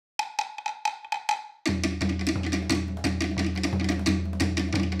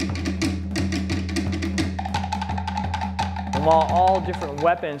And while all different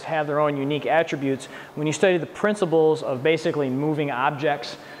weapons have their own unique attributes, when you study the principles of basically moving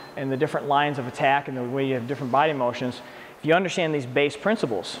objects and the different lines of attack and the way you have different body motions, if you understand these base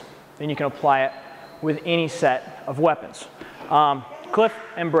principles, then you can apply it with any set of weapons. Cliff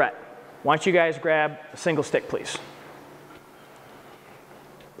and Brett, why don't you guys grab a single stick, please?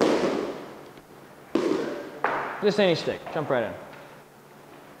 Just any stick, jump right in.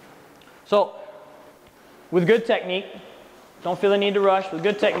 So, with good technique, don't feel the need to rush, with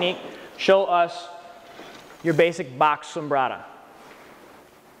good technique, show us your basic box sombrada.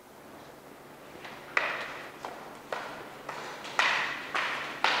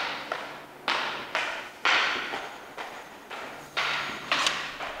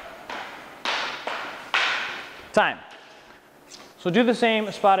 Time. So do the same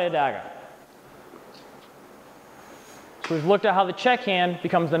espada y daga. So we've looked at how the check hand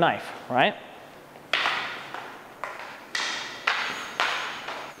becomes the knife, right?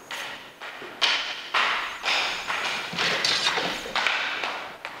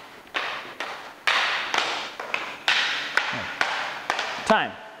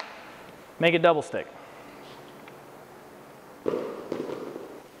 Time. Make it double stick.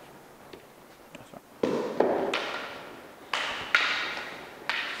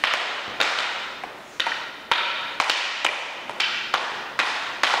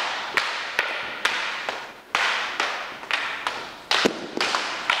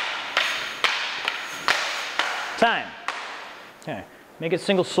 Time. Okay. Make it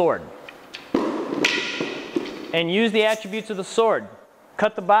single sword. And use the attributes of the sword.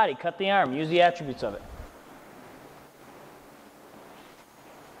 Cut the body, cut the arm, use the attributes of it.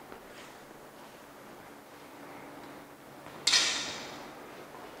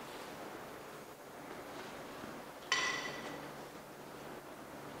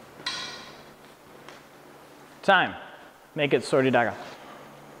 Time. Make it sword y daga.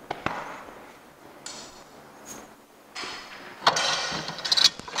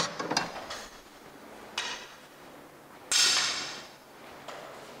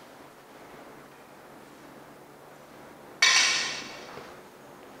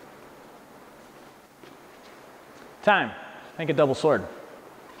 Time. Make a double sword.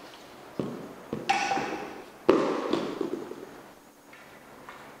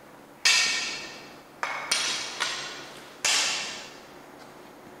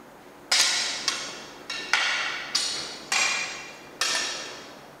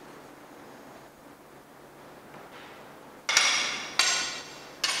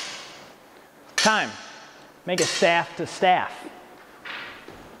 Time. Make a staff to staff.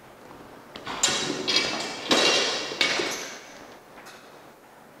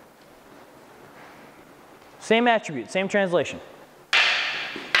 Same attribute, same translation.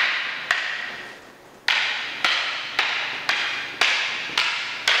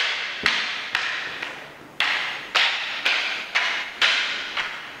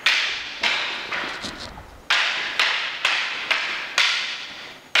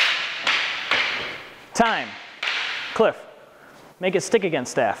 Time. Cliff. Make it stick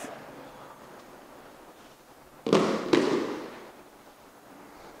against staff.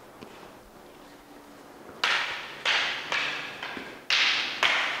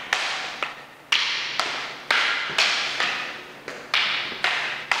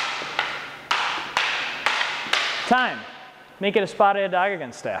 Time. Make it espada y daga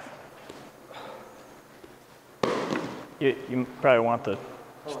against staff. You probably want the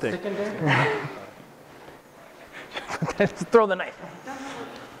stick. Stick in there? Throw the knife.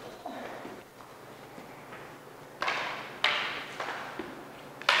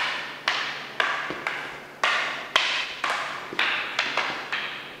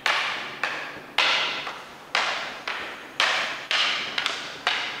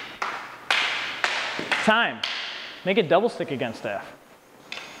 Time. Make it double stick against staff.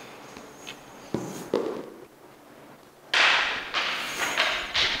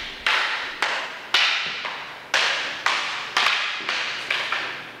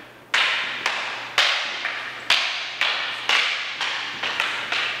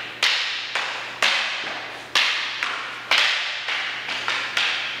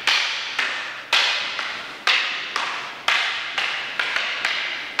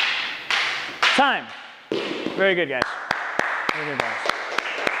 Time. Very good, guys. Very good, guys.